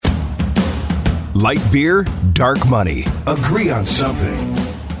Light beer, dark money. Agree on something.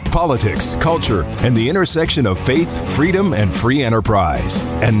 Politics, culture, and the intersection of faith, freedom, and free enterprise.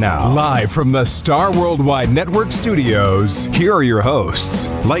 And now, live from the Star Worldwide Network studios, here are your hosts,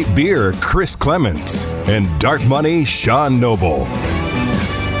 Light Beer, Chris Clements, and Dark Money, Sean Noble.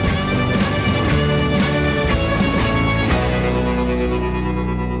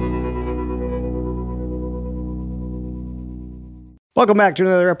 Welcome back to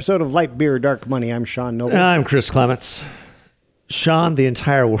another episode of Light Beer, Dark Money. I'm Sean Noble. I'm Chris Clements. Sean, the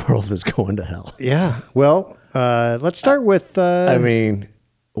entire world is going to hell. Yeah. Well, let's start with. I mean,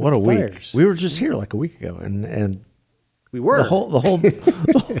 what a fires. week! We were just here like a week ago, and we were the whole.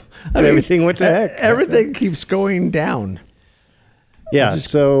 Everything went to heck. Everything keeps going down. Yeah.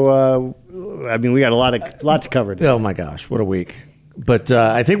 So, I mean, we got a lot to cover today. Oh my gosh, what a week! But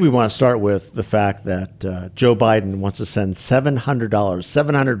I think we want to start with the fact that Joe Biden wants to send $700,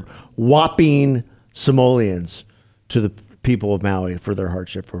 700 whopping simoleons to the people of Maui for their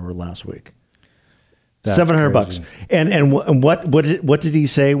hardship over last week. That's $700. And what did he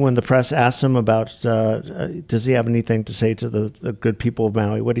say when the press asked him about? Does he have anything to say to the good people of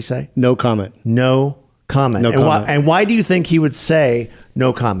Maui? What did he say? No comment. No comment. No comment. Why do you think he would say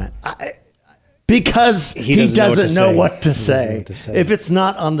no comment? Because he doesn't know what to say. If it's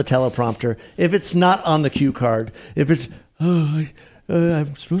not on the teleprompter, if it's not on the cue card, if it's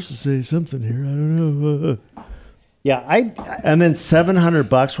I'm supposed to say something here. I don't know. Yeah, and then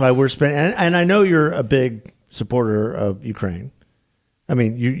 $700 while we're spending, and I know you're a big supporter of Ukraine. I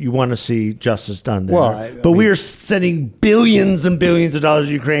mean, you want to see justice done there. Well, but we are sending billions and billions of dollars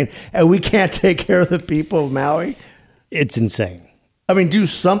to Ukraine, and we can't take care of the people of Maui. It's insane. I mean, do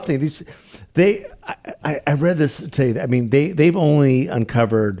something. I read this today. I mean, they've only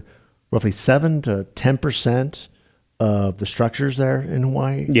uncovered roughly 7 to 10% of the structures there in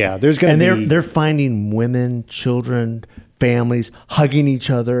Hawaii. Yeah, there's going to be... they're finding women, children, families hugging each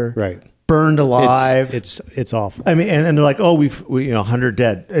other, right, burned alive. It's awful. I mean, and they're like, oh, we 100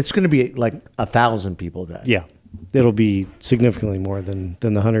 dead. It's going to be like 1,000 people dead. Yeah, it'll be significantly more than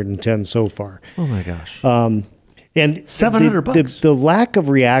the 110 so far. Oh my gosh. And $700. The lack of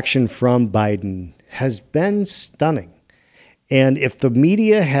reaction from Biden has been stunning. And if the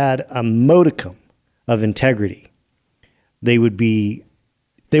media had a modicum of integrity, they would be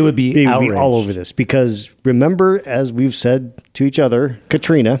all over this. Because remember, as we've said to each other,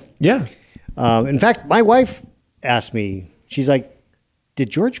 Katrina. Yeah. In fact, my wife asked me, she's like, did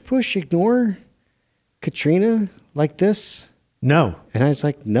George Bush ignore Katrina like this? No. And I was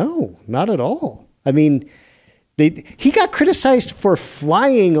like, no, not at all. I mean... He got criticized for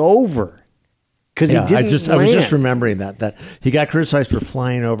flying over because he didn't I was just remembering that he got criticized for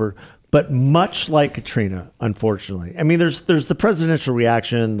flying over, but much like Katrina, unfortunately. I mean, there's the presidential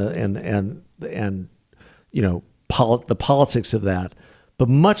reaction and the politics of that, but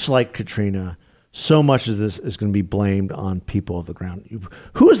much like Katrina, so much of this is going to be blamed on people of the ground.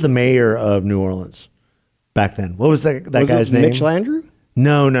 Who was the mayor of New Orleans back then? What was that guy's name? Mitch Landrieu?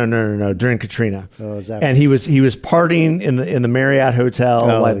 No. During Katrina, and he was partying in the Marriott Hotel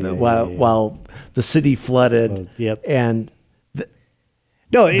while the city flooded. Yep. And the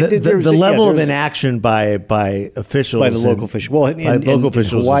level of inaction by officials, by the local officials. Well, local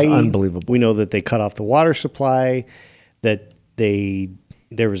officials, Hawaii, is unbelievable. We know that they cut off the water supply. That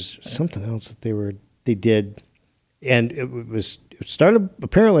there was something else that they did, and it started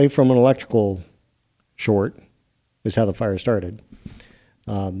apparently from an electrical short. Is how the fire started.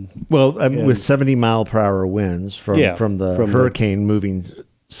 With 70-mile-per-hour winds from the hurricane moving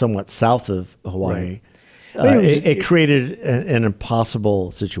somewhat south of Hawaii, right. It created an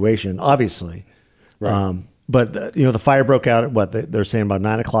impossible situation, obviously. Right. But the fire broke out at they're saying about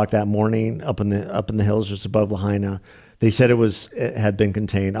 9:00 that morning up in the hills just above Lahaina. They said it had been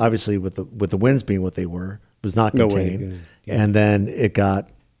contained. Obviously, with the winds being what they were, it was not contained. No way. Yeah. And then it got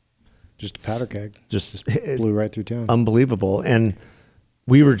just a powder keg. Just blew right through town. Unbelievable. And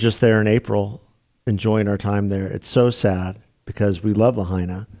we were just there in April, enjoying our time there. It's so sad because we love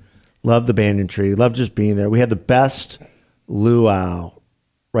Lahaina, love the banyan tree, love just being there. We had the best luau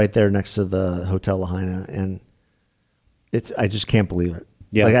right there next to the Hotel Lahaina, and I just can't believe it.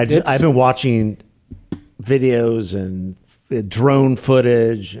 Yeah, I've been watching videos and drone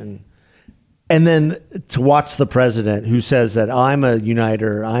footage, and then to watch the president who says that I'm a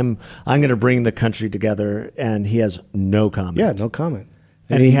uniter, I'm going to bring the country together, and he has no comment. Yeah, no comment.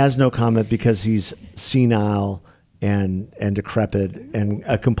 And he has no comment because he's senile and decrepit and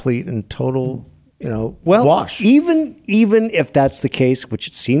a complete and total, wash. Even if that's the case, which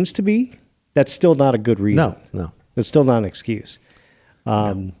it seems to be, that's still not a good reason. No. That's still not an excuse.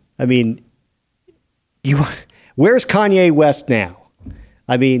 I mean, Where's Kanye West now?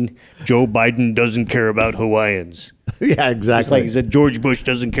 I mean, Joe Biden doesn't care about Hawaiians. Yeah, exactly. Just like he said, George Bush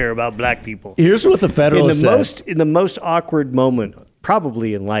doesn't care about black people. Here's what the Federalist said. In the most awkward moment,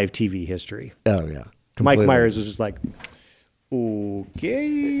 probably in live TV history. Oh, yeah. Mike Completely. Myers was just like,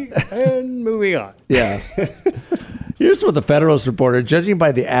 okay, and moving on. Yeah. Here's what the Federalist reported. Judging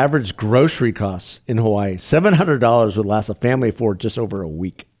by the average grocery costs in Hawaii, $700 would last a family for just over a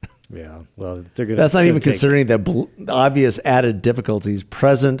week. Yeah, well, they're gonna. That's not even considering the obvious added difficulties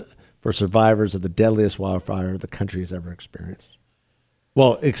present for survivors of the deadliest wildfire the country has ever experienced.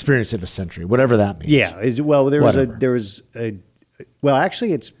 Well, experienced in a century, whatever that means. Yeah, Whatever. Well,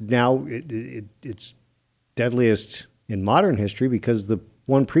 actually, it's now it's deadliest in modern history because the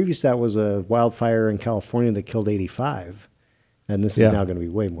one previous to that was a wildfire in California that killed 85, and this is now going to be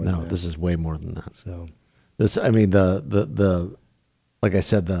way more. No, than that. this is way more than that. So this, I mean, the like I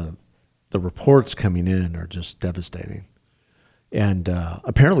said, the reports coming in are just devastating. And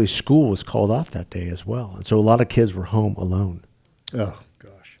apparently school was called off that day as well. And so a lot of kids were home alone. Oh,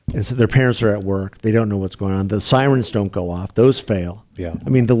 gosh. And so their parents are at work. They don't know what's going on. The sirens don't go off. Those fail. Yeah. I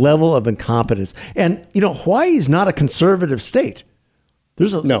mean, the level of incompetence. And, Hawaii is not a conservative state.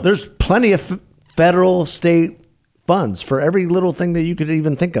 There's plenty of federal, state funds for every little thing that you could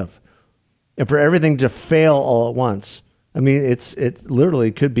even think of. And for everything to fail all at once. I mean, it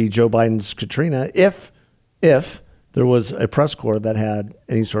literally could be Joe Biden's Katrina if there was a press corps that had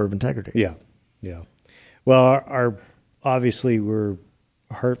any sort of integrity. Yeah, yeah. Well, our obviously we're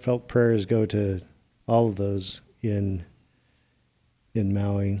heartfelt prayers go to all of those in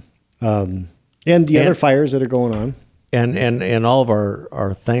Maui, and the other fires that are going on. And all of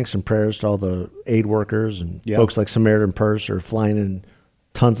our thanks and prayers to all the aid workers and folks like Samaritan Purse are flying in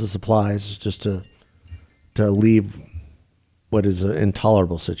tons of supplies just to leave what is an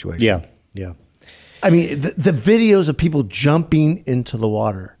intolerable situation. Yeah, yeah. I mean, the videos of people jumping into the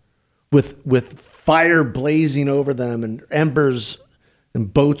water with fire blazing over them and embers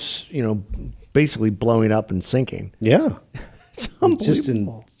and boats, basically blowing up and sinking. Yeah. It's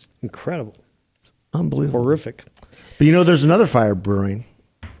unbelievable. It's just incredible. It's unbelievable. Horrific. But there's another fire brewing.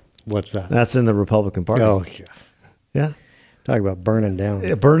 What's that? That's in the Republican Party. Oh, yeah. Yeah. Talk about burning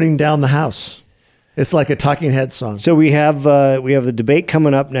down. Burning down the house. It's like a Talking Heads song. So we have the debate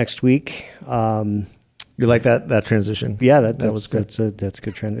coming up next week. You like that transition? Yeah, that was good. That's a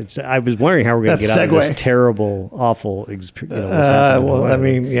good trend. I was wondering how we're going to get out of this terrible, awful. What's happening. Well, I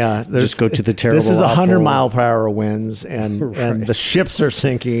mean, yeah. Just go to the terrible. This is 100 awful. mile per hour winds, and and the ships are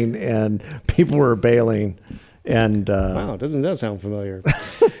sinking, and people were bailing, and wow, doesn't that sound familiar?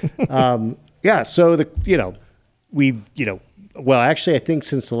 Yeah. So well, actually, I think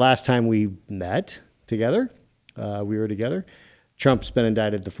since the last time we met together, we were together. Trump's been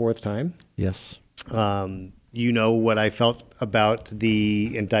indicted the fourth time. Yes. You know what I felt about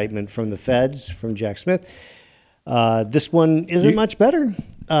the indictment from the feds, from Jack Smith. This one isn't much better.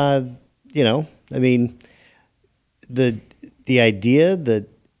 I mean, the idea that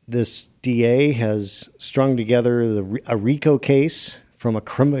this DA has strung together a RICO case from a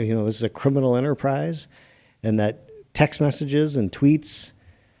criminal, this is a criminal enterprise, and that text messages and tweets,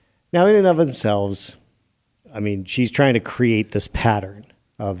 now in and of themselves, I mean, she's trying to create this pattern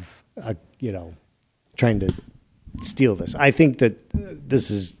of, trying to steal this. I think that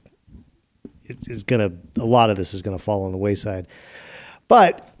a lot of this is going to fall on the wayside.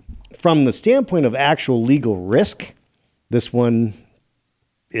 But from the standpoint of actual legal risk, this one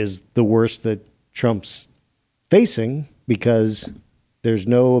is the worst that Trump's facing because there's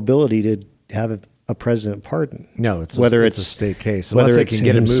no ability to have a president pardon. No, it's a state case. Whether Unless it's they can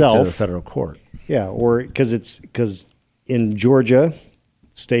get himself, it moved to the federal court. Yeah, or because in Georgia,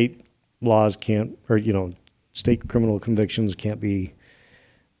 state laws can't, or state criminal convictions can't be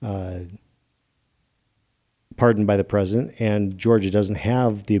pardoned by the president, and Georgia doesn't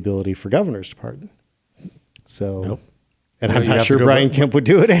have the ability for governors to pardon. So, nope. And I'm not sure Brian Kemp would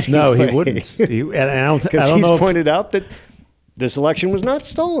do it anyway. No, he wouldn't. Because he's pointed out that this election was not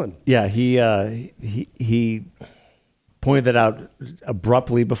stolen. Yeah, he pointed that out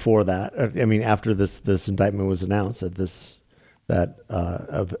abruptly before that. I mean, after this indictment was announced,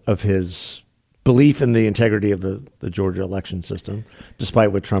 of his belief in the integrity of the Georgia election system,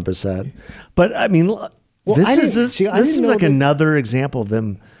 despite what Trump has said. But I mean, this is like another example of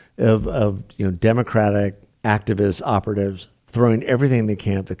them of Democratic activists, operatives throwing everything they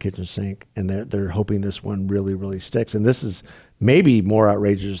can at the kitchen sink, and they're hoping this one really, really sticks. And this is maybe more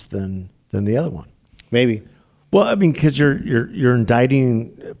outrageous than the other one. Maybe. Well, I mean, because you're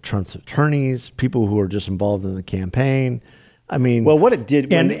indicting Trump's attorneys, people who are just involved in the campaign. I mean, well, what it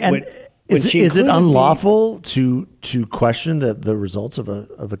did, Is it unlawful to question the results of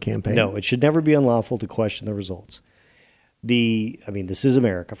a campaign? No, it should never be unlawful to question the results. This is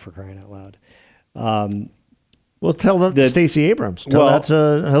America, for crying out loud. Well, tell that to Stacey Abrams. Tell that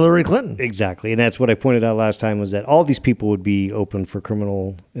to Hillary Clinton. Exactly. And that's what I pointed out last time, was that all these people would be open for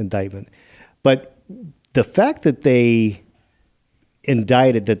criminal indictment. But the fact that they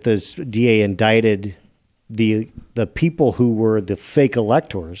indicted, that this DA indicted the people who were the fake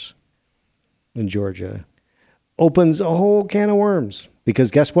electors in Georgia opens a whole can of worms. Because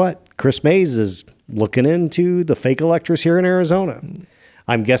guess what? Chris Mays is looking into the fake electors here in Arizona.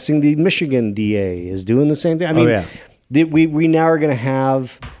 I'm guessing the Michigan DA is doing the same thing. I mean, we now are going to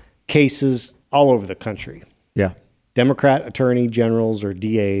have cases all over the country. Yeah. Democrat attorney generals or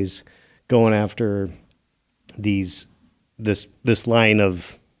DAs going after this line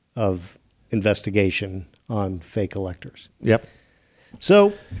of investigation on fake electors. Yep.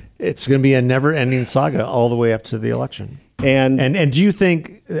 So it's going to be a never-ending saga all the way up to the election. And do you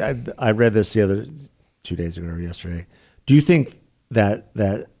think, I read this the other 2 days ago or yesterday, do you think that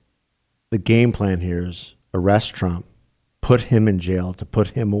the game plan here is arrest Trump, put him in jail, to put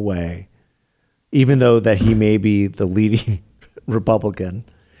him away, even though that he may be the leading Republican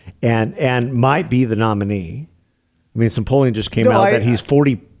and might be the nominee? I mean, some polling just came out that he's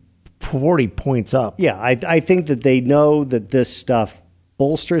 40 points up. Yeah, I think that they know that this stuff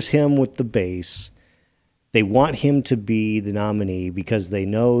bolsters him with the base. They want him to be the nominee because they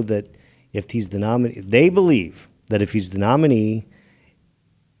know that if he's the nominee, they believe that if he's the nominee,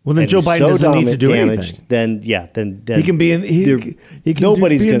 well, then Joe Biden doesn't need to do anything. Then he can be in. He can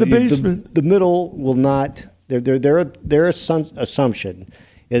nobody's be in gonna, the basement. The middle will not. Their assumption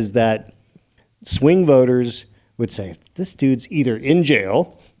is that swing voters would say this dude's either in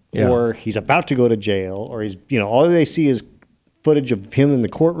jail or he's about to go to jail, or he's all they see is footage of him in the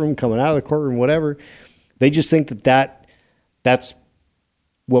courtroom, coming out of the courtroom, whatever. They just think that's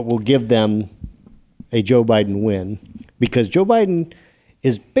what will give them a Joe Biden win, because Joe Biden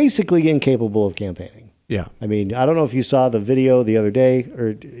is basically incapable of campaigning. Yeah. I mean, I don't know if you saw the video the other day,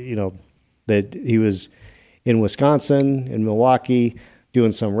 or, that he was in Wisconsin, in Milwaukee,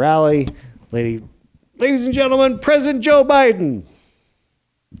 doing some rally. Ladies and gentlemen, President Joe Biden.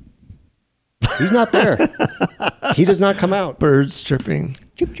 He's not there. He does not come out. Birds chirping.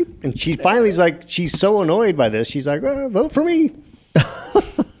 Choop, choop. And she finally's like, she's so annoyed by this. She's like, vote for me.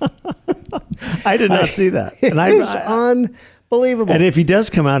 I did not see that. And it's unbelievable. And if he does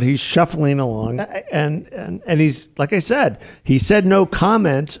come out, he's shuffling along. And he's, like I said, he said no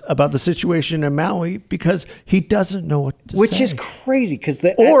comment about the situation in Maui because he doesn't know what to say. Which is crazy, because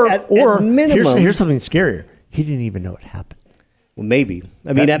at minimum, here's something scarier. He didn't even know it happened. Well, maybe.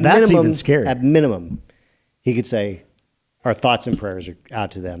 I mean, that's minimum, even scary. At minimum, he could say, our thoughts and prayers are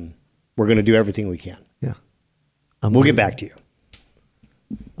out to them. We're going to do everything we can. Yeah. We'll get back to you.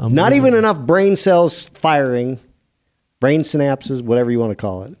 Not even enough brain cells firing, brain synapses, whatever you want to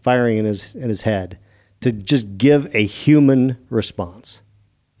call it, firing in his head to just give a human response.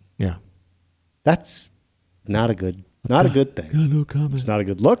 Yeah. That's not a good thing. No comment. It's not a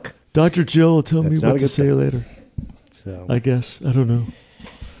good look. Dr. Jill will tell me what to say later. So I guess. I don't know.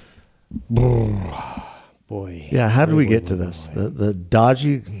 Boy. Yeah, how did we get to this? The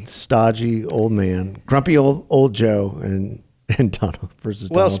dodgy, stodgy old man, grumpy old Joe, and Donald versus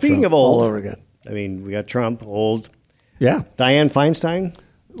Donald. Well, speaking Trump of old, all over again. I mean, we got Trump, old. Yeah. Dianne Feinstein.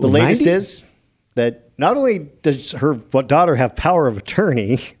 The Was latest 90? is that not only does her daughter have power of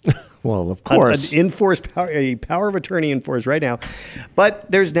attorney, well, of course, a power of attorney enforced right now,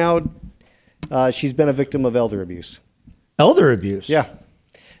 but there's now she's been a victim of elder abuse. Elder abuse. Yeah.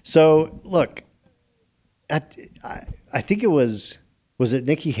 So look, I think it was it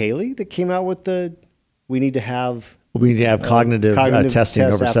Nikki Haley that came out with we need to have cognitive testing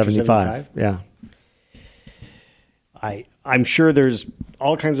over 75. Yeah. I'm sure there's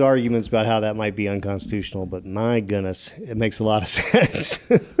all kinds of arguments about how that might be unconstitutional, but my goodness, it makes a lot of sense.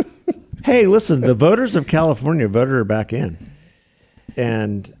 Hey, listen, the voters of California voted her back in,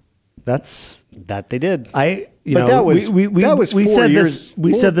 and that they did. We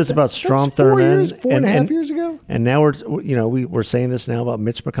said this about Strom Thurmond 4.5 years ago, and now we're saying this now about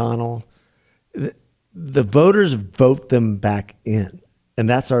Mitch McConnell. The voters vote them back in, and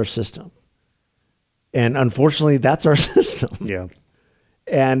that's our system. And unfortunately, that's our system. Yeah.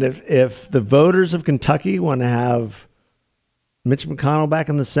 And if the voters of Kentucky want to have Mitch McConnell back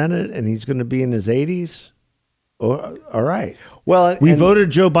in the Senate and he's going to be in his 80s, all right. Well, we voted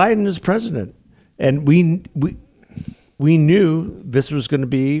Joe Biden as president, and we knew this was going to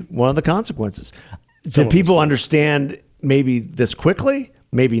be one of the consequences. Did people understand maybe this quickly?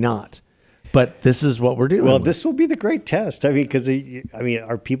 Maybe not. But this is what we're doing. Well, with. this will be the great test. I mean, because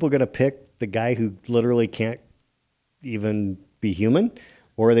are people going to pick the guy who literally can't even be human,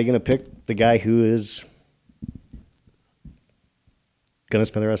 or are they going to pick the guy who is going to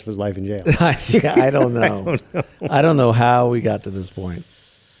spend the rest of his life in jail? I don't know. I don't know how we got to this point.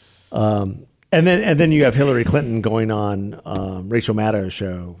 And then you have Hillary Clinton going on Rachel Maddow's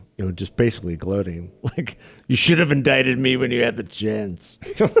show, just basically gloating, like, you should have indicted me when you had the chance.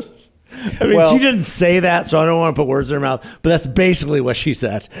 I mean, she didn't say that, so I don't want to put words in her mouth, but that's basically what she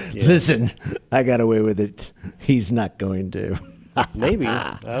said. Yeah. Listen, I got away with it. He's not going to. Maybe.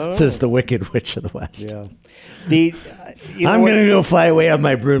 I don't know. Says the Wicked Witch of the West. Yeah. I'm going to go fly away on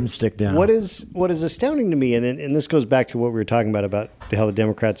my broomstick now. What is astounding to me, and this goes back to what we were talking about how the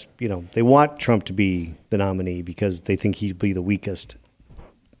Democrats, they want Trump to be the nominee because they think he'd be the weakest.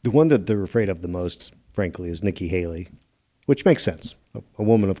 The one that they're afraid of the most, frankly, is Nikki Haley, which makes sense. A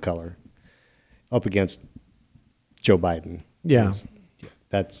woman of color up against Joe Biden. Yeah.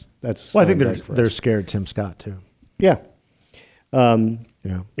 That's well, I think they're scared Tim Scott, too. Yeah.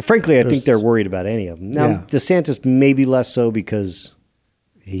 Frankly, I think they're worried about any of them. Now, DeSantis maybe less so because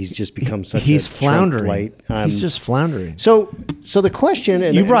he's just become such a floundering. Trump light. He's just floundering. So the question,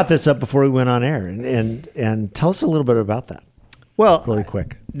 and you brought this up before we went on air, and tell us a little bit about that. Well, really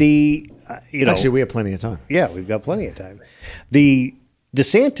quick. Actually, we have plenty of time. Yeah, we've got plenty of time. The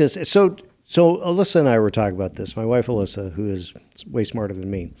DeSantis. So Alyssa and I were talking about this. My wife Alyssa, who is way smarter than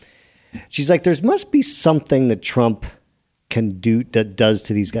me, she's like, there must be something that Trump can do that does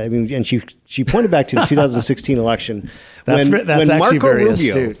to these guys. I mean, and she pointed back to the 2016 election when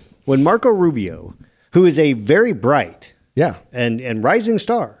Marco Rubio, who is a very bright and rising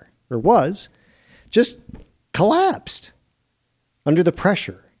star, or was, just collapsed under the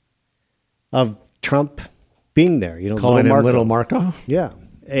pressure of Trump being there. Calling him Little Marco. Yeah,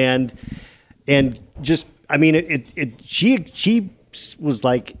 and just, I mean, she was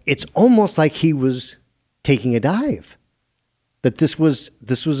like, it's almost like he was taking a dive. That this was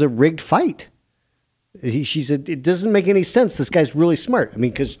a rigged fight. She said, it doesn't make any sense. This guy's really smart. I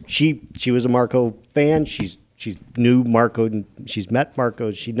mean, because she was a Marco fan. She knew Marco. And she's met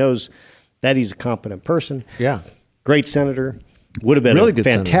Marco. She knows that he's a competent person. Yeah. Great senator. Would have been really a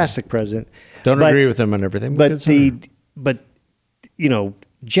fantastic president. Don't agree with him on everything. But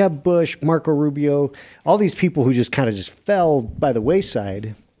Jeb Bush, Marco Rubio, all these people who just kind of just fell by the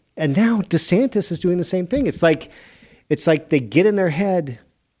wayside. And now DeSantis is doing the same thing. It's like they get in their head,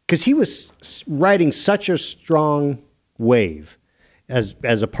 because he was riding such a strong wave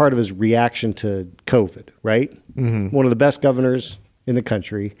as a part of his reaction to COVID, right? Mm-hmm. One of the best governors in the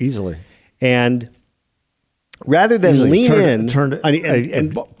country. Easily. And rather than turned a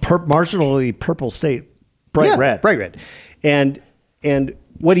marginally purple state bright red. Bright red. And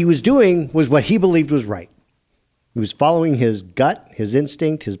what he was doing was what he believed was right. He was following his gut, his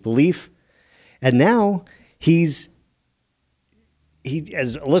instinct, his belief. And now he, as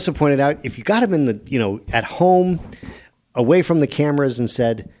Alyssa pointed out, if you got him in at home, away from the cameras, and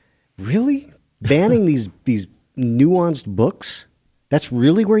said, really? Banning these nuanced books? That's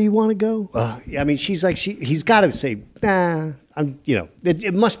really where you want to go? I mean, she's like, he's got to say, nah,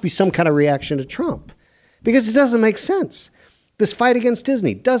 it must be some kind of reaction to Trump, because it doesn't make sense. This fight against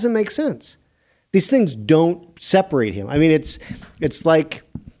Disney doesn't make sense. These things don't separate him. I mean, it's like,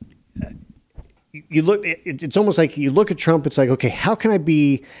 it's almost like you look at Trump, it's like, okay, how can I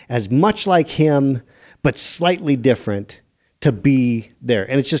be as much like him, but slightly different to be there?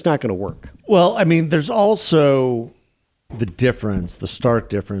 And it's just not going to work. Well, I mean, there's also the stark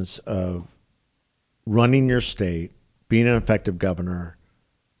difference of running your state, being an effective governor,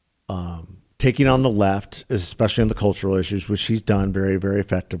 taking on the left, especially on the cultural issues, which he's done very, very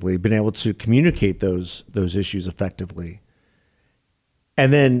effectively, been able to communicate those issues effectively,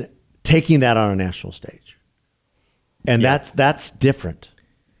 and then taking that on a national stage. And that's different.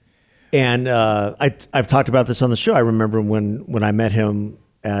 And I've talked about this on the show. I remember when I met him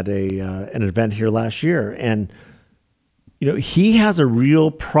at an event here last year, and he has a real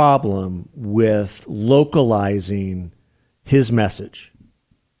problem with localizing his message.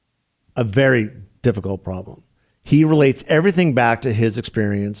 A very difficult problem. He relates everything back to his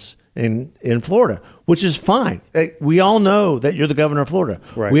experience in Florida, which is fine. We all know that you're the governor of Florida.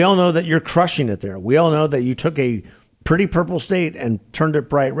 Right. We all know that you're crushing it there. We all know that you took a pretty purple state and turned it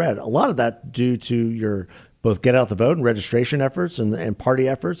bright red. A lot of that due to your both get out the vote and registration efforts and party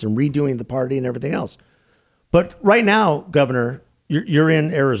efforts and redoing the party and everything else. But right now, Governor, you're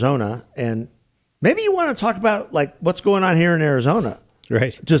in Arizona, and maybe you want to talk about like what's going on here in Arizona.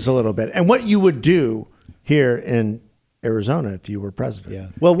 Right. Just a little bit. And what you would do here in Arizona if you were president. Yeah.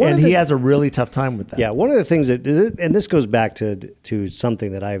 Well, and he has a really tough time with that. Yeah, one of the things that, and this goes back to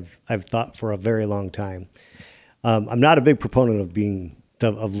something that I've thought for a very long time. I'm not a big proponent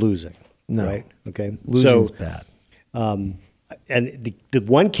of losing. No. Right. Okay. Losing's bad. And the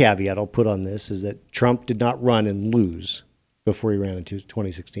one caveat I'll put on this is that Trump did not run and lose before he ran into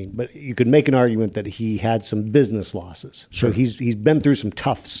 2016. But you could make an argument that he had some business losses. Sure. So he's been through some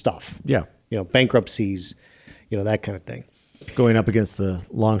tough stuff. Yeah. Bankruptcies, that kind of thing. Going up against the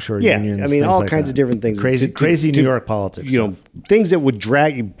longshore Yeah, unions. I mean, things all like kinds that. of different things. Crazy New York politics. Things that would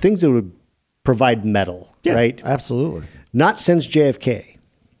drag you, things that would provide metal, Yeah, right? absolutely. Not since JFK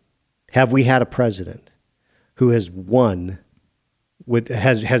have we had a president who has won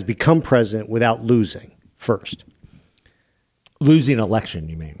has become president without losing first. Losing election,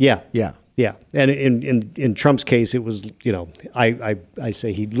 you mean? Yeah. Yeah. Yeah. And in Trump's case, it was, I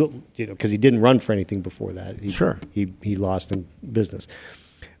say he, because he didn't run for anything before that. Sure. He lost in business.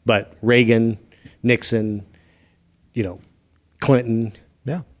 But Reagan, Nixon, Clinton,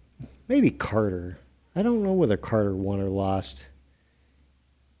 Yeah. maybe Carter. I don't know whether Carter won or lost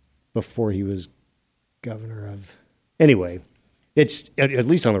before he was governor of. Anyway, it's at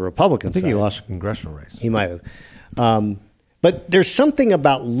least on the Republican I think side. he lost a congressional race. He might have. But there's something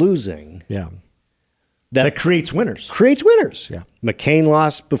about losing Yeah. that That creates winners. creates winners. Yeah. McCain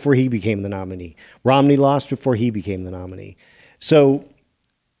lost before he became the nominee. Romney lost before he became the nominee. So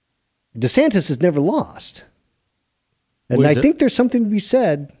DeSantis has never lost. And What I is it? think there's something to be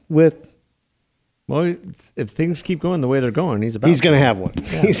said with Well, if things keep going the way they're going, he's he's going to have one.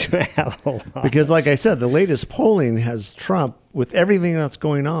 He's going to have a lot. Because, like I said, the latest polling has Trump, with everything that's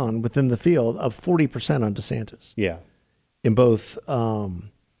going on within the field, of 40% on DeSantis Yeah. in both,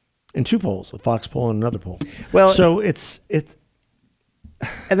 in two polls, a Fox poll and another poll. Well, so it's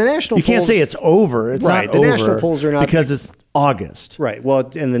And the national you can't polls, say it's over. It's Right, not the over national polls are not- because it's August. Right.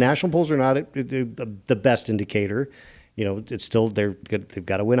 Well, and the national polls are not the best indicator. It's still they've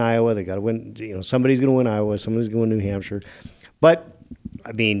got to win Iowa. They've got to win. Somebody's going to win Iowa. Somebody's going to win New Hampshire. But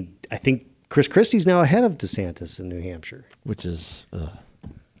I mean, I think Chris Christie's now ahead of DeSantis in New Hampshire. Which is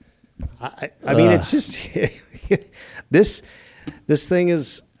I mean, it's just this thing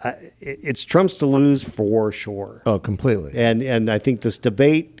is it's Trump's to lose for sure. completely. And I think this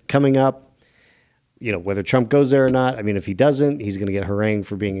debate coming up, whether Trump goes there or not. I mean, if he doesn't, he's going to get harangued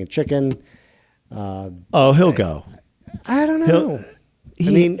for being a chicken. He'll go. I don't know.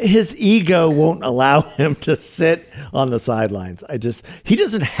 His ego won't allow him to sit on the sidelines. He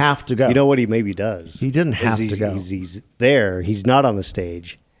doesn't have to go. You know what he maybe does? He didn't have is to go. He's there. He's not on the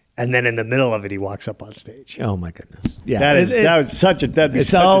stage. And then in the middle of it, he walks up on stage. Oh my goodness! Yeah, That'd be It's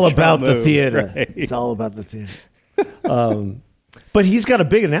such all a Trump about the move, theater. right? It's all about the theater. But he's got a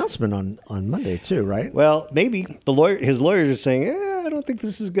big announcement on Monday too, right? Well, maybe his lawyers are saying, I don't think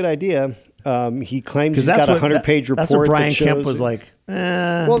this is a good idea. He claims he's that's got a what- 100-page report. That's what Brian that Kemp shows was like.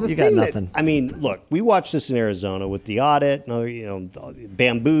 Well, the you thing got nothing. look, we watched this in Arizona with the audit, and other,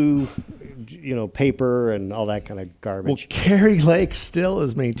 bamboo, paper and all that kind of Well, garbage. Carrie Lake still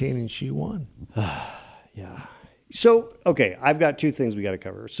is maintaining she won. Yeah. So, okay, I've got two things we got to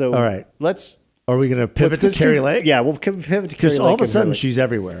cover. So, All right. let's Are we going to pivot to let's Carrie do- Lake? Yeah, we'll pivot to Carrie Because Lake. all of a and sudden Lake. she's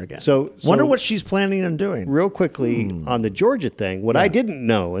everywhere again. So- wonder what she's planning on doing. Real quickly on the Georgia thing, what I didn't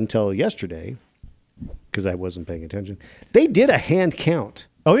know until yesterday, because I wasn't paying attention, they did a hand count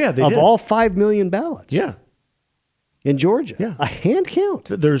Oh yeah, they of did. all 5 million ballots. Yeah, In Georgia. Yeah. A hand count.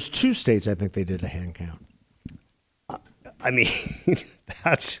 there's two states I think they did a hand count. I mean,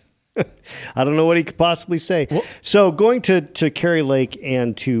 that's, I don't know what he could possibly say. So going to Carrie Lake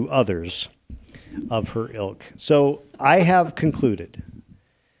and to others of her ilk. So I have concluded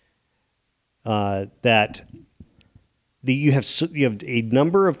that you have a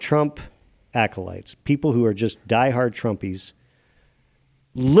number of Trump acolytes, people who are just diehard Trumpies.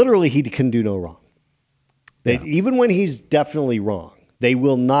 Literally, he can do no wrong. That even when he's definitely wrong, they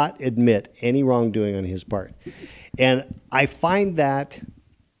will not admit any wrongdoing on his part. And I find that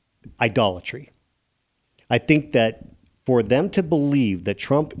idolatry. I think that for them to believe that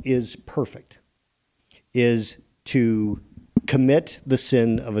Trump is perfect is to commit the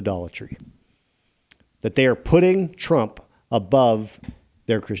sin of idolatry. That they are putting Trump above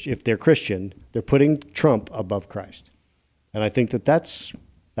their Christian. If they're Christian, they're putting Trump above Christ. And I think that that's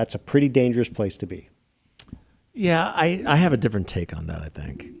a pretty dangerous place to be. Yeah, I have a different take on that, I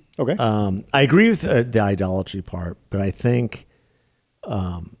think. Okay. I agree with the idolatry part, but I think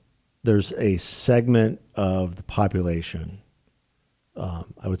there's a segment of the population, I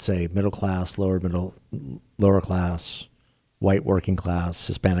would say middle class, lower class, white working class,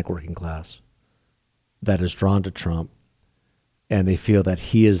 Hispanic working class, that is drawn to Trump and they feel that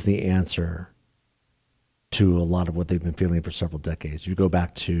he is the answer to a lot of what they've been feeling for several decades. You go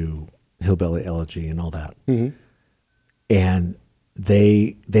back to Hillbilly Elegy and all that. Mm-hmm. And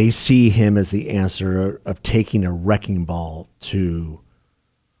they see him as the answer of taking a wrecking ball to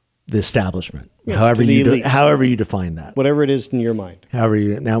the establishment, however you define that. Whatever it is in your mind.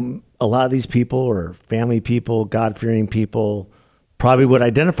 Now, a lot of these people are family people, God-fearing people, probably would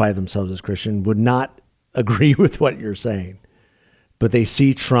identify themselves as Christian, would not agree with what you're saying. But they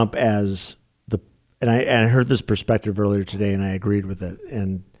see Trump as and I heard this perspective earlier today, and I agreed with it.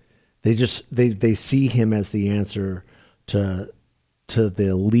 And they see him as the answer to the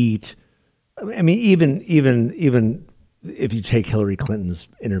elite. I mean, even if you take Hillary Clinton's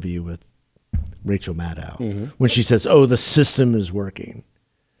interview with Rachel Maddow, when she says, "Oh, the system is working,"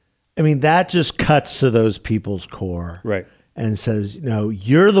 I mean, that just cuts to those people's core, right? And says, "No,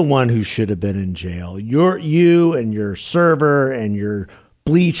 you're the one who should have been in jail. You and your server and your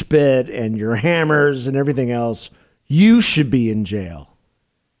bleach bit and your hammers and everything else, you should be in jail."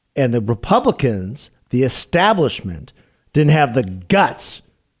 And the Republicans, the establishment, didn't have the guts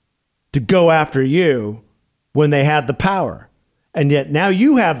to go after you when they had the power. And yet now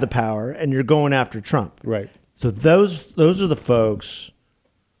you have the power and you're going after Trump. Right. So those are the folks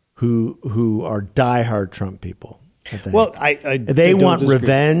who are diehard Trump people. Well, they want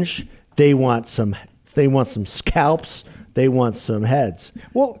revenge. They want some scalps. They want some heads.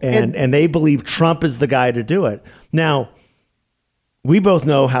 Well, and they believe Trump is the guy to do it. Now, we both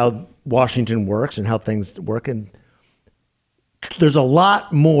know how Washington works and how things work, and there's a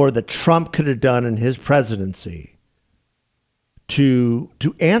lot more that Trump could have done in his presidency to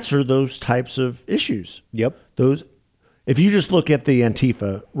answer those types of issues. Yep. If you just look at the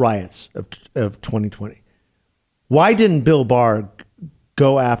Antifa riots of 2020, why didn't Bill Barr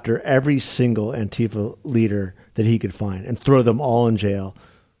go after every single Antifa leader that he could find and throw them all in jail?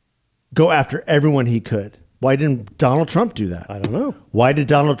 Go after everyone he could. Why didn't Donald Trump do that? I don't know. Why did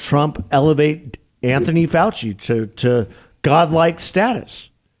Donald Trump elevate Anthony Fauci to godlike status?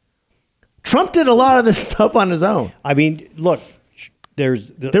 Trump did a lot of this stuff on his own. I mean, look, there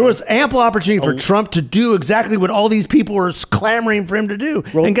was ample opportunity for Trump to do exactly what all these people were clamoring for him to do.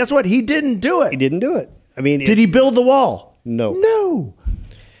 And guess what? He didn't do it. He didn't do it. I mean, did he build the wall? No. No.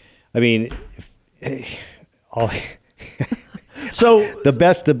 I mean, so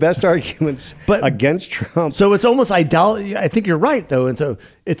the best arguments against Trump. So it's almost idolatry. I think you're right, though. And so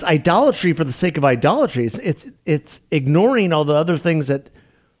it's idolatry for the sake of idolatry. It's ignoring all the other things that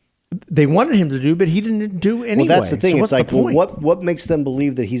they wanted him to do, but he didn't do anyway. Well, that's the thing. So it's like, what makes them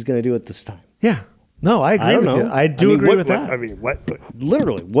believe that he's going to do it this time? Yeah. No, I agree I don't with know. you. I do agree with that. I mean, what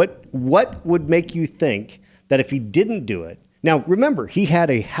would make you think that if he didn't do it? Now, remember, he had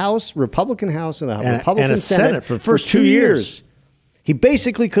a Republican House and a Republican Senate for the first 2 years. He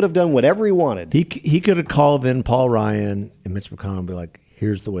basically could have done whatever he wanted. He could have called in Paul Ryan and Mitch McConnell and be like,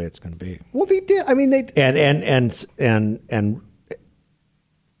 "Here's the way it's going to be." Well, they did. I mean, they and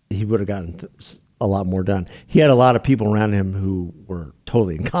he would have gotten a lot more done. He had a lot of people around him who were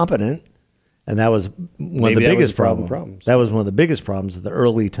totally incompetent, and that was one of the biggest problems. That was one of the biggest problems of the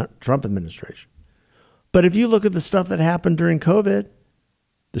early Trump administration. But if you look at the stuff that happened during COVID,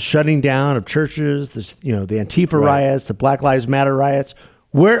 the shutting down of churches, the Antifa riots, the Black Lives Matter riots,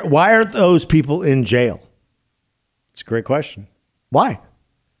 why are those people in jail? It's a great question. Why?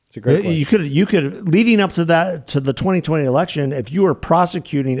 It's a great question. You could leading up to that, to the 2020 election, if you were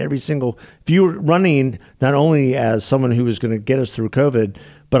prosecuting if you were running not only as someone who was going to get us through COVID,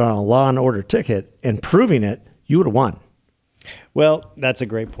 but on a law and order ticket and proving it, you would have won. Well, that's a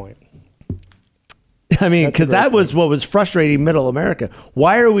great point. I mean, because that was what was frustrating middle America.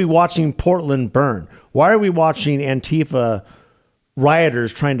 Why are we watching Portland burn? Why are we watching Antifa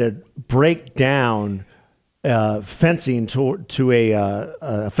rioters trying to break down fencing to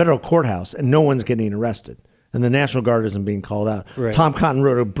a federal courthouse and no one's getting arrested? And the National Guard isn't being called out. Right. Tom Cotton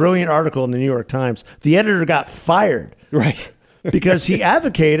wrote a brilliant article in the New York Times. The editor got fired. Right. Because he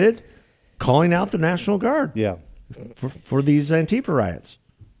advocated calling out the National Guard for these Antifa riots,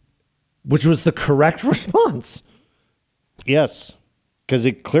 which was the correct response. Yes, because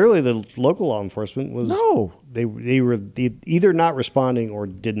clearly the local law enforcement was they were either not responding or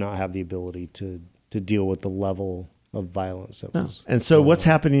did not have the ability to deal with the level of violence that was. And so what's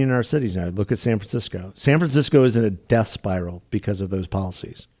happening in our cities now? Look at San Francisco. San Francisco is in a death spiral because of those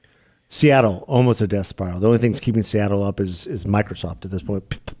policies. Seattle, almost a death spiral. The only thing that's keeping Seattle up is Microsoft at this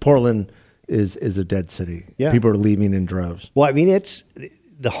point. Portland is a dead city. Yeah. People are leaving in droves. Well, I mean, it's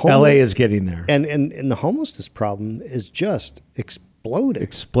the LA is getting there. And the homelessness problem is just exploded.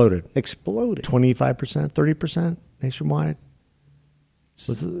 Exploded. 25%, 30% nationwide.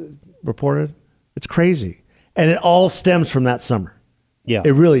 was reported. It's crazy. And it all stems from that summer. Yeah.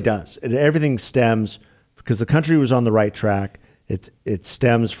 It really does. Everything stems because the country was on the right track. It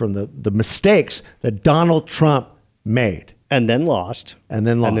stems from the mistakes that Donald Trump made. And then lost. And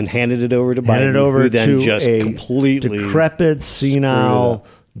then handed it over to Biden. Handed it over who then to just a completely decrepit, senile,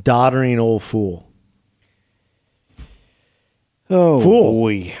 doddering old fool. Oh, Fool.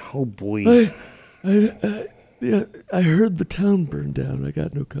 boy. Oh, boy. Yeah, I heard the town burned down. I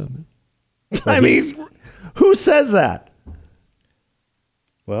got no comment. I mean, who says that?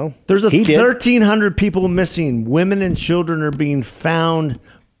 Well, There's he did. 1,300 people missing. Women and children are being found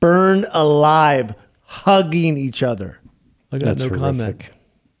burned alive, hugging each other. I got That's no horrific.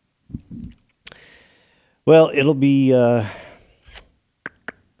 comment. Well, it'll be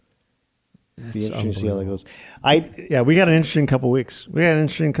interesting to see how that goes. Yeah, we got an interesting couple weeks. We got an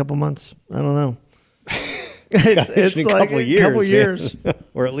interesting couple months. I don't know. It's a like couple of a years. couple years.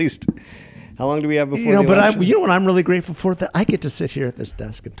 Or at least, how long do we have before You know, the but election? you know what I'm really grateful for? That I get to sit here at this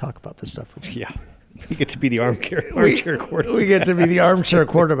desk and talk about this stuff with you. Yeah. We get to be the armchair quarterback. We get to be the armchair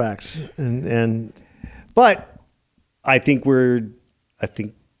quarterbacks. And But I think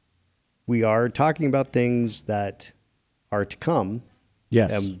we are talking about things that are to come.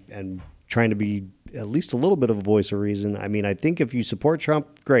 yes. And trying to be at least a little bit of a voice of reason. I mean, I think if you support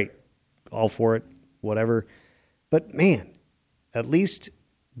Trump, great. All for it, whatever. But man, at least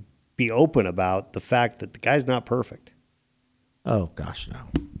be open about the fact that the guy's not perfect. Oh, gosh, no.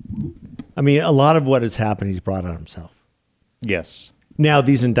 I mean, a lot of what has happened, he's brought on himself. Yes. Now,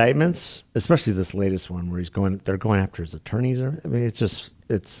 these indictments, especially this latest one where they're going after his attorneys. I mean,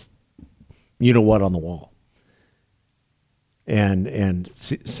 it's you know what on the wall. And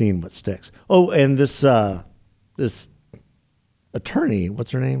seeing what sticks. Oh, and this attorney,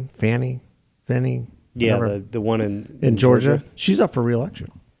 what's her name? Fanny? Yeah, whatever, the one in Georgia. She's up for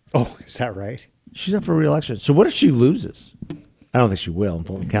re-election. Oh, is that right? She's up for re-election. So what if she loses? I don't think she will in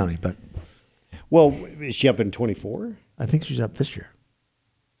Fulton County, but Well, is she up in 24? I think she's up this year.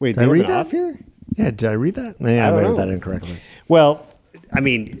 Wait, Did I they read have an that? off here? Yeah, did I read that? Yeah, I don't read know. that incorrectly. Well, I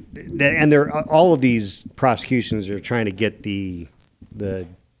mean, and all of these prosecutions are trying to get the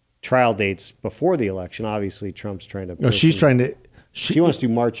trial dates before the election. Obviously, Trump's trying to. No, she's trying to. She wants to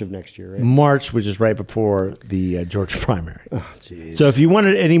do March of next year, right? March, which is right before the Georgia primary. Oh, jeez. So if you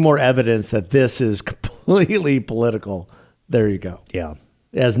wanted any more evidence that this is completely political, there you go. Yeah.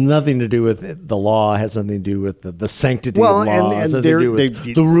 It has nothing to do with the law. It has nothing to do with the sanctity Well, of law. and It has nothing to do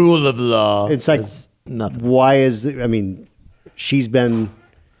with the rule of law. It's like nothing. Why is I mean,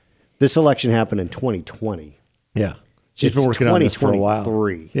 this election happened in 2020. Yeah, she's It's been working on this for a while.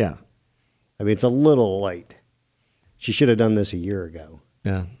 2023. Yeah, I mean, it's a little late. She should have done this a year ago.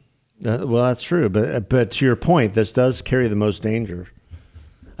 yeah. Well, that's true. But to your point, this does carry the most danger.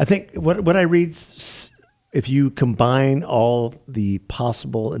 I think what I read, if you combine all the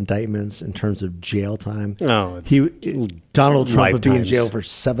possible indictments in terms of jail time, Donald Trump would be in lifetimes. jail for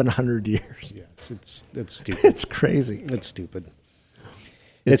 700 years. Yeah, it's stupid. It's crazy. It's stupid.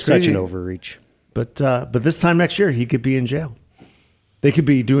 It's such crazy. an overreach. But this time next year, he could be in jail. They could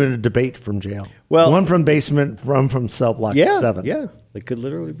be doing a debate from jail. Well, one from basement, one from cell block 7. Yeah, they could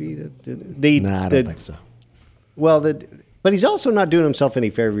literally be Nah, I don't think so. Well, but he's also not doing himself any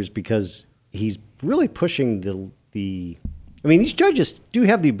favors because he's really pushing the. I mean, these judges do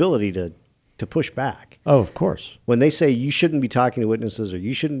have the ability to push back. Oh, of course. When they say you shouldn't be talking to witnesses or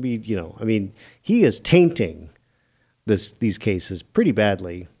you shouldn't be, I mean, he is tainting these cases pretty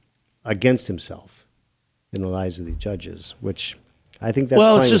badly against himself in the eyes of the judges, which I think that's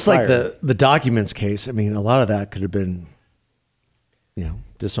well, playing it's just with like fire. the documents case. I mean, a lot of that could have been,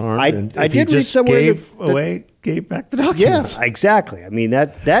 disarmed. And I if he did read just somewhere gave back the Yeah, documents. exactly. I mean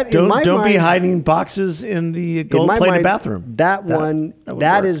that in my Don't mind, be hiding boxes in the in gold my plated mind, bathroom. That would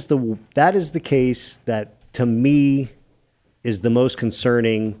work. is the case that to me is the most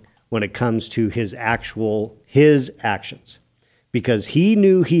concerning when it comes to his actions, because he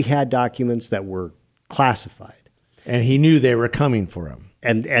knew he had documents that were classified, And he knew they were coming for him.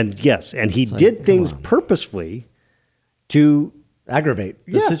 and yes, and he did things purposefully to Aggravate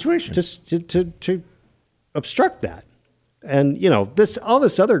the situation. just to obstruct that. And all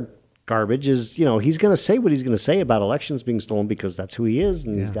this other garbage is he's going to say what he's going to say about elections being stolen because that's who he is,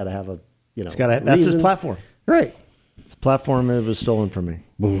 and he's got to have a That's his reason. platform. Right. His platform was stolen from me.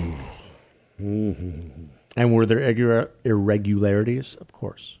 Mm-hmm. And were there irregularities? Of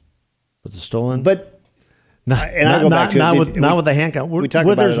course. Was it stolen? But and I go back to not it. with the hand count. we talked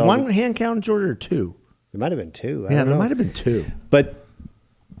Were about there's it all one hand count in Georgia or two? There might have been two. I Yeah, don't there know. might have been two. But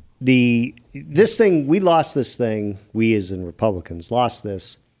this thing, we lost this thing. We as in Republicans lost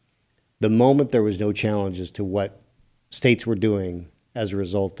this the moment there was no challenges to what states were doing as a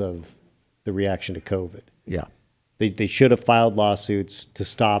result of the reaction to COVID. Yeah. They should have filed lawsuits to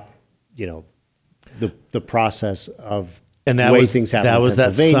stop, the process of And the that way was things happen. that in was that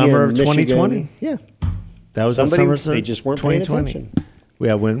Pennsylvania, summer of Michigan. 2020. Yeah, That was Somebody- the summer they just weren't paying attention.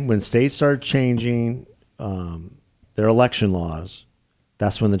 Yeah, when states started changing their election laws,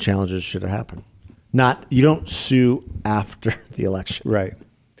 that's when the challenges should have happened. You don't sue after the election. right.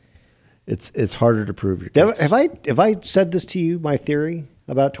 It's harder to prove your case. Have I said this to you? My theory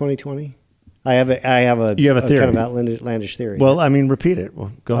about 2020. I have a You have a theory. kind of outlandish theory. Well, I mean, repeat it.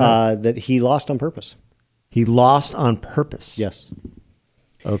 Well, go ahead. That he lost on purpose. He lost on purpose. Yes,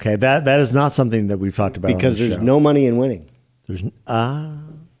 Okay, that is not something that we've talked about because on the there's show. no money in winning. There's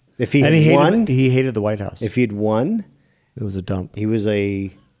If he and had won, he hated the White House. if he'd won, It was a dump. he was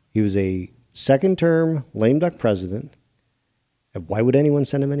a second term lame duck president. Why would anyone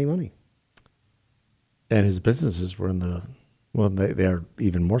send him any money? And his businesses were in the they are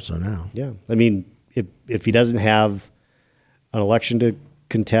even more so now. Yeah, I mean, if he doesn't have an election to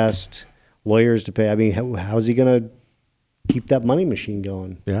contest, lawyers to pay, I mean, how's he going to keep that money machine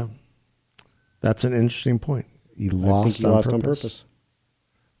going? Yeah, that's an interesting point. He I lost. think he lost on purpose.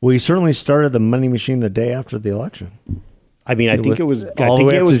 Well, he certainly started the money machine the day after the election. I mean, I think it was all the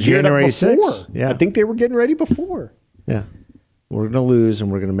way up to January geared up 6th. before. Yeah. I think they were getting ready before. Yeah, we're going to lose,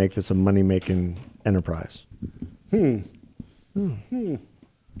 and we're going to make this a money-making enterprise. I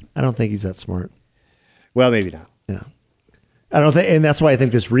don't think he's that smart. Well, maybe not. Yeah. I don't think, and that's why I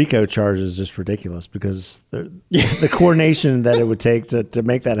think this RICO charge is just ridiculous because the coordination that it would take to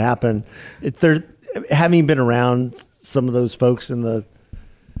make that happen. Having been around some of those folks in the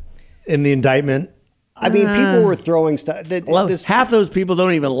indictment. I mean, people were throwing stuff. Half those people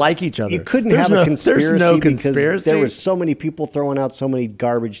don't even like each other. You couldn't have a conspiracy There's no because conspiracy. there was so many people throwing out so many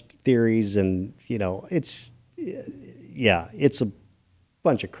garbage theories, and it's a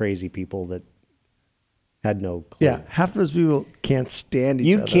bunch of crazy people that had no clue. Yeah, half those people can't stand each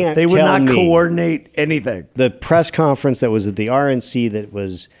You other. can't They would tell not me. coordinate anything. The press conference that was at the RNC that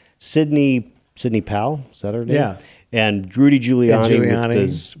was Sidney Powell, is that her name? Yeah. And Rudy Giuliani,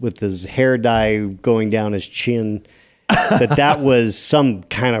 Giuliani. With his hair dye going down his chin, that was some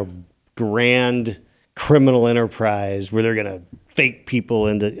kind of grand criminal enterprise where they're going to fake people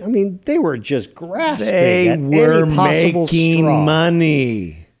into. I mean, they were just grasping They at were any possible making straw.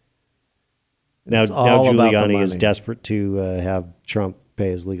 money. Now all about the Giuliani is money. desperate to have Trump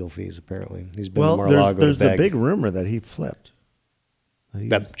pay his legal fees. Apparently, he's been to Well, Mar-a-Lago. there's to a beg. big rumor that he flipped.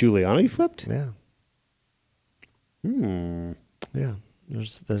 That Giuliani flipped. Yeah. Yeah.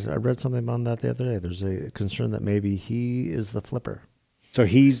 There's I read something on that the other day. There's a concern that maybe he is the flipper. So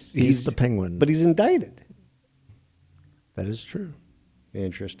he's the penguin. but he's indicted. That is true.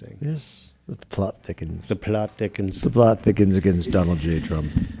 Interesting. Yes. The plot thickens. The plot thickens. The plot thickens against Donald J.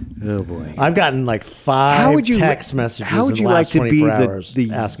 Trump. Oh boy. I've gotten like 5 text messages how would in you the last like to be 24 hours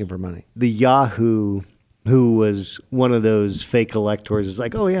the asking for money. The Yahoo who was one of those fake electors is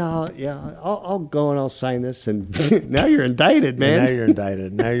like, oh I'll go and I'll sign this, and now you're indicted, man. And now you're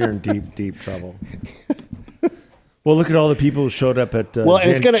indicted. Now you're in deep trouble. Well, look at all the people who showed up at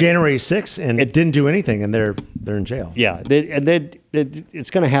January 6th and it didn't do anything, and they're in jail. Yeah, it's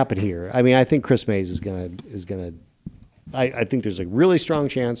going to happen here. I mean, I think Chris Mays is going to. I think there's a really strong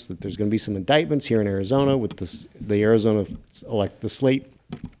chance that there's going to be some indictments here in Arizona with the slate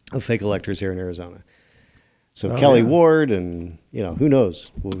of fake electors here in Arizona. So Kelly Ward and who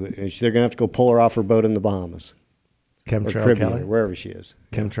knows? They're going to have to go pull her off her boat in the Bahamas, or Chemtrail Caribbean, Kelly. or wherever she is.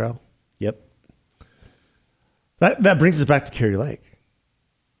 Chemtrail. Yep. That brings us back to Carrie Lake.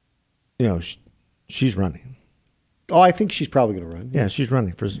 She's running. Oh, I think she's probably going to run. Yeah, she's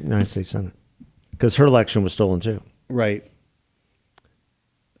running for United States Senate because her election was stolen too. Right.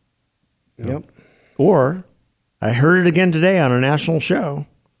 Yep. Or I heard it again today on a national show.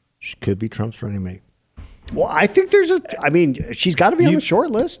 She could be Trump's running mate. Well, I think she's got to be on the short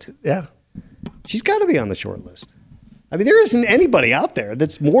list. Yeah. She's got to be on the short list. I mean, there isn't anybody out there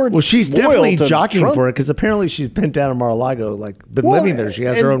that's more. Well, she's loyal definitely to jockeying Trump. for it because apparently she's been down in Mar-a-Lago, been living there. She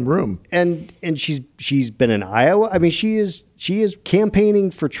has her own room, and she's been in Iowa. I mean, she is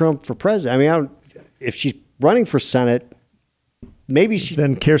campaigning for Trump for president. I mean, if she's running for Senate, maybe she.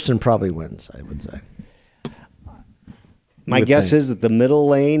 Then Kirsten probably wins. I would say. My guess is that the middle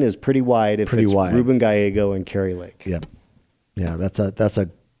lane is pretty wide. If it's wide. Ruben Gallego and Carrie Lake. Yep. Yeah,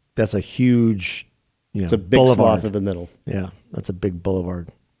 that's a huge. It's a big boulevard. swath of the middle. Yeah, that's a big boulevard.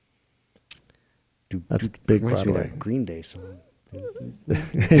 That's a big Reminds me of Broadway. that Green Day song.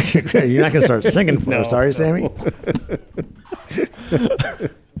 You're not going to start singing for us, are you, Sammy?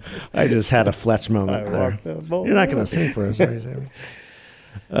 I just had a Fletch moment there. You're not going to sing for us, are you, Sammy?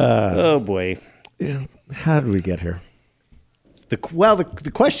 Oh, boy. Yeah. How did we get here? The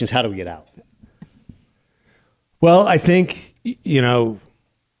question is, how do we get out? Well, I think,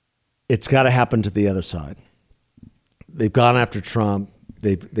 it's got to happen to the other side. They've gone after Trump.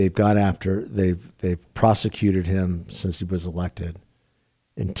 They've prosecuted him since he was elected.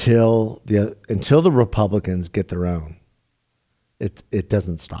 Until the Republicans get their own, it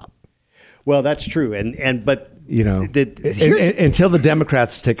doesn't stop. Well, that's true, but until the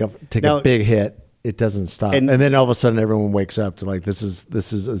Democrats take a big hit, it doesn't stop. And then all of a sudden, everyone wakes up to like this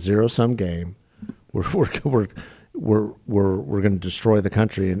is a zero-sum game. We're going to destroy the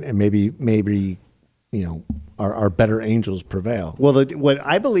country, and maybe our better angels prevail. Well, what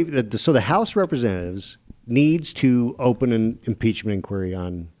I believe that the House of Representatives needs to open an impeachment inquiry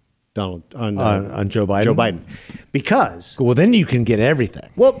on Joe Biden. Joe Biden, because then you can get everything.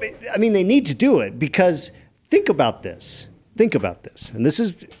 Well, I mean, they need to do it because think about this, and this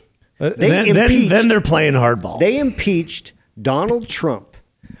is then they're playing hardball. They impeached Donald Trump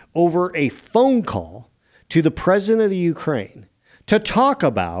over a phone call to the president of the Ukraine to talk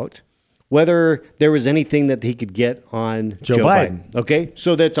about whether there was anything that he could get on Joe Biden. Okay,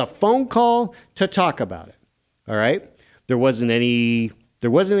 so that's a phone call to talk about it. All right, there wasn't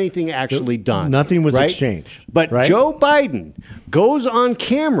anything actually done. Nothing was exchanged. But Joe Biden goes on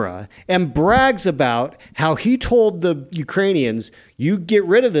camera and brags about how he told the Ukrainians, "You get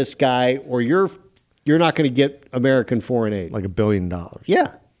rid of this guy, or you're not going to get American foreign aid." Like $1 billion.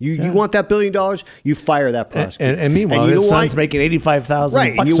 Yeah. You want that $1 billion? You fire that prosecutor. And meanwhile, his son's making $85,000.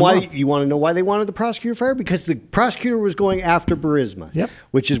 Right. And you want to know why they wanted the prosecutor fired? Because the prosecutor was going after Burisma,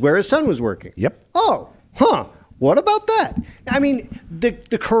 which is where his son was working. Yep. Oh, huh. What about that? I mean,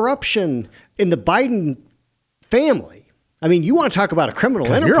 the corruption in the Biden family. I mean, you want to talk about a criminal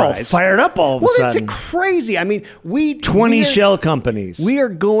enterprise? You're all fired up all of a sudden. Well, it's crazy. I mean, 20 shell companies. We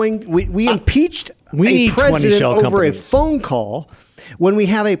impeached a president over a phone call when we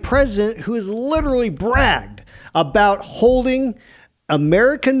have a president who has literally bragged about holding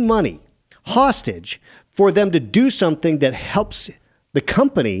American money hostage for them to do something that helps the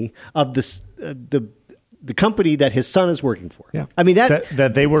company of the company that his son is working for. Yeah. I mean,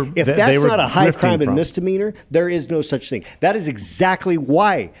 that they were. If that's not a high crime and misdemeanor, there is no such thing. That is exactly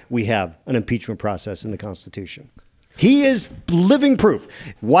why we have an impeachment process in the Constitution. He is living proof.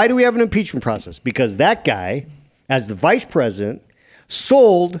 Why do we have an impeachment process? Because that guy, as the vice president,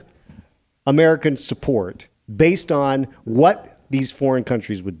 sold American support based on what these foreign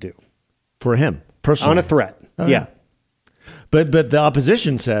countries would do for him personally on a threat. Yeah. But the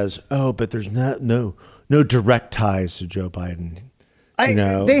opposition says, but there's no direct ties to Joe Biden.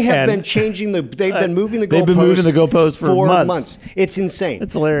 They have been changing they've been moving the goalposts. They've been moving the goalposts for months. It's insane.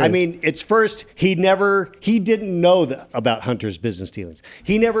 It's hilarious. I mean, it's first he didn't know about Hunter's business dealings.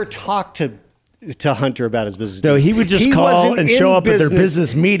 He never talked to Hunter about his business dealings. No, he would just call and show up at their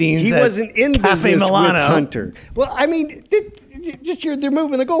business meetings. He wasn't in business Milano. with Hunter. Well, I mean, they're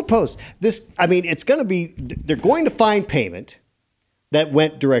moving the goalposts. It's going to be. They're going to find payment that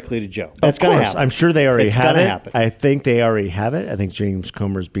went directly to Joe. That's going to happen. I'm sure they already have it. Happen. I think they already have it. I think James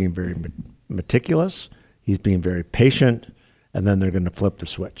Comer's being very meticulous. He's being very patient, and then they're going to flip the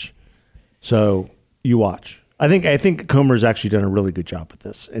switch. So you watch. I think Comer's actually done a really good job with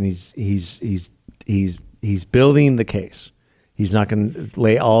this, and he's building the case. He's not going to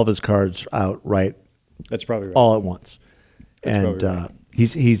lay all of his cards out That's probably right. all at once. And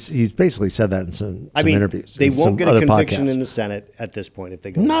he's basically said that in some interviews. They won't get a conviction in the Senate at this point if they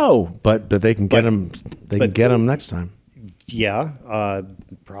go. No, but they can get him. They can get him next time. Yeah,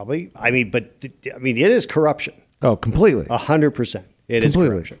 probably. It is corruption. Oh, completely. 100%. It is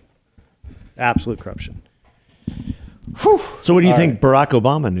corruption. Absolute corruption. Whew. So what do you think Barack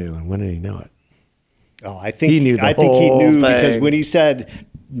Obama knew, and when did he know it? Oh, I think he knew. I think he knew because when he said,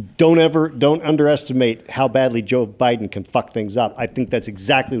 "Don't underestimate how badly Joe Biden can fuck things up," I think that's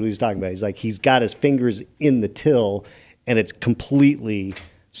exactly what he's talking about. He's like he's got his fingers in the till, and it's completely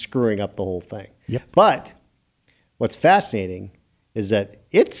screwing up the whole thing. Yep. But what's fascinating is that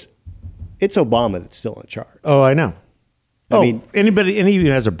it's Obama that's still in charge. Oh, I know. I mean, any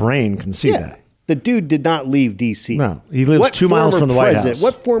who has a brain can see that. The dude did not leave D.C. No, he lives 2 miles from the White House.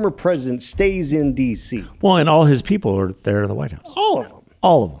 What former president stays in D.C.? Well, and all his people are there in the White House. All of them.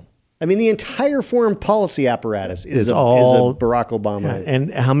 All of them. I mean, the entire foreign policy apparatus is a Barack Obama. Yeah,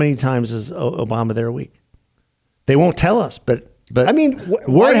 and how many times is Obama there a week? They won't tell us, but But I mean,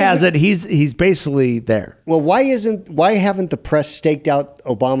 word has it he's basically there. Well, why haven't the press staked out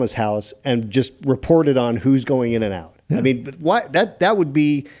Obama's house and just reported on who's going in and out? Yeah. I mean, but why that would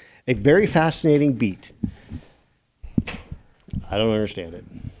be a very fascinating beat. I don't understand it.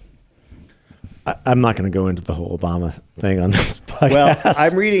 I'm not going to go into the whole Obama thing on this podcast. Well,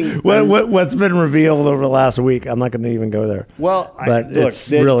 I'm reading what's been revealed over the last week. I'm not going to even go there. Well, but it's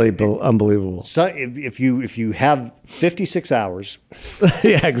really unbelievable. So if you have 56 hours,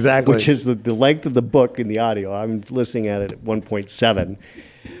 yeah, exactly, which is the length of the book in the audio. I'm listening at it at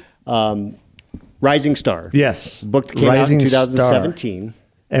 1.7. Rising Star, yes, book that came out in 2017, Star.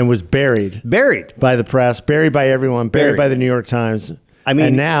 And was buried by the press, buried by everyone, buried by the New York Times. I mean,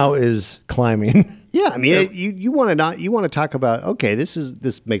 and now is climbing. Yeah, I mean, you want to talk about, okay,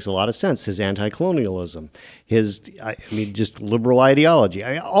 this makes a lot of sense. His anti-colonialism, just liberal ideology,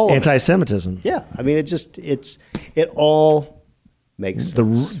 all anti-Semitism. Yeah, I mean, it all makes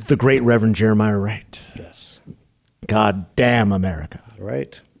sense. The great Reverend Jeremiah Wright. Yes. God damn America.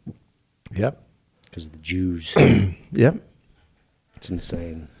 Right. Yep. Because of the Jews. Yep. It's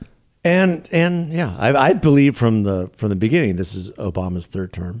insane. And yeah, I believe from the beginning this is Obama's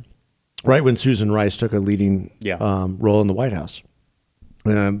third term, right when Susan Rice took a leading role in the White House.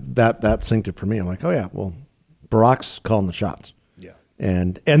 That synced it for me. I'm like, oh yeah, well, Barack's calling the shots. Yeah.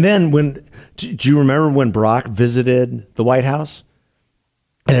 And then do you remember when Barack visited the White House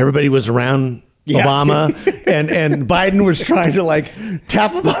and everybody was around Obama and Biden was trying to like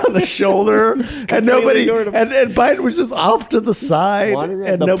tap him on the shoulder and nobody and Biden was just off to the side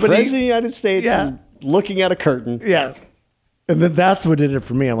and the nobody president of the United States is looking at a curtain. Yeah. And then that's what did it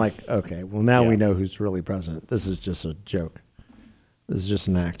for me. I'm like, okay, well now we know who's really president. This is just a joke. This is just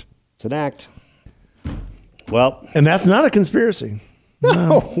an act. It's an act. Well, and that's not a conspiracy.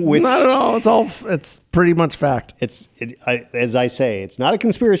 No, not at all. It's pretty much fact. As I say, it's not a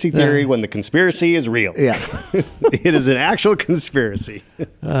conspiracy theory when the conspiracy is real. Yeah, it is an actual conspiracy.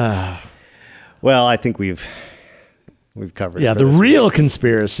 Well, I think we've covered. Yeah, the real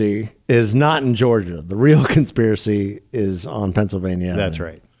conspiracy is not in Georgia. The real conspiracy is on Pennsylvania. That's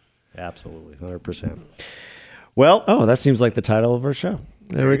right. Absolutely, 100%. Well, that seems like the title of our show.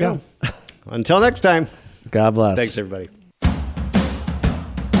 There we go. Until next time. God bless. Thanks, everybody.